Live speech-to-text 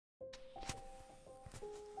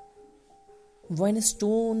When a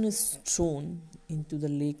stone is thrown into the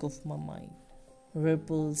lake of my mind,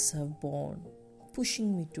 ripples have borne,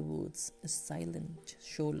 pushing me towards a silent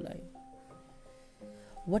shoreline.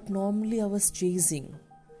 What normally I was chasing,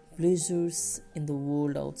 pleasures in the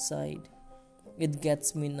world outside, it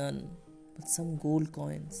gets me none but some gold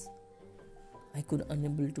coins I could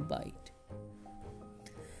unable to bite.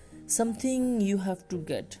 Something you have to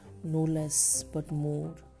get, no less but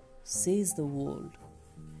more, says the world.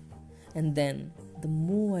 And then, the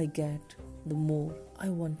more I get, the more I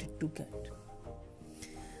wanted to get.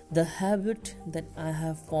 The habit that I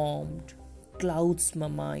have formed clouds my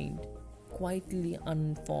mind, quietly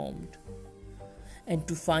uninformed. And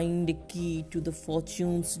to find a key to the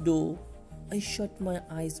fortune's door, I shut my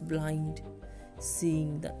eyes blind,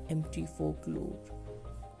 seeing the empty folklore.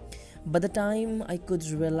 By the time I could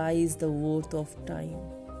realize the worth of time,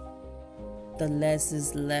 the less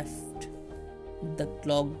is left. The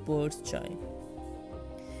clock birds chime.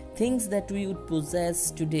 Things that we would possess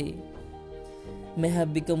today may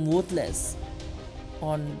have become worthless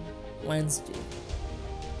on Wednesday.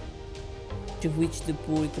 To which the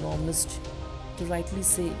poor economist to rightly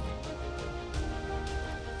say,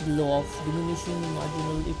 the law of diminishing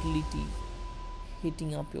marginal utility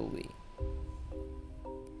hitting up your way.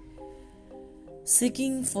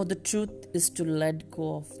 Seeking for the truth is to let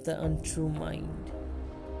go of the untrue mind.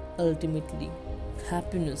 Ultimately,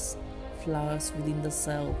 happiness flowers within the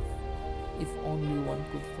self if only one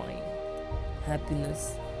could find.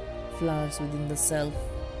 Happiness flowers within the self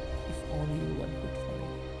if only one could find.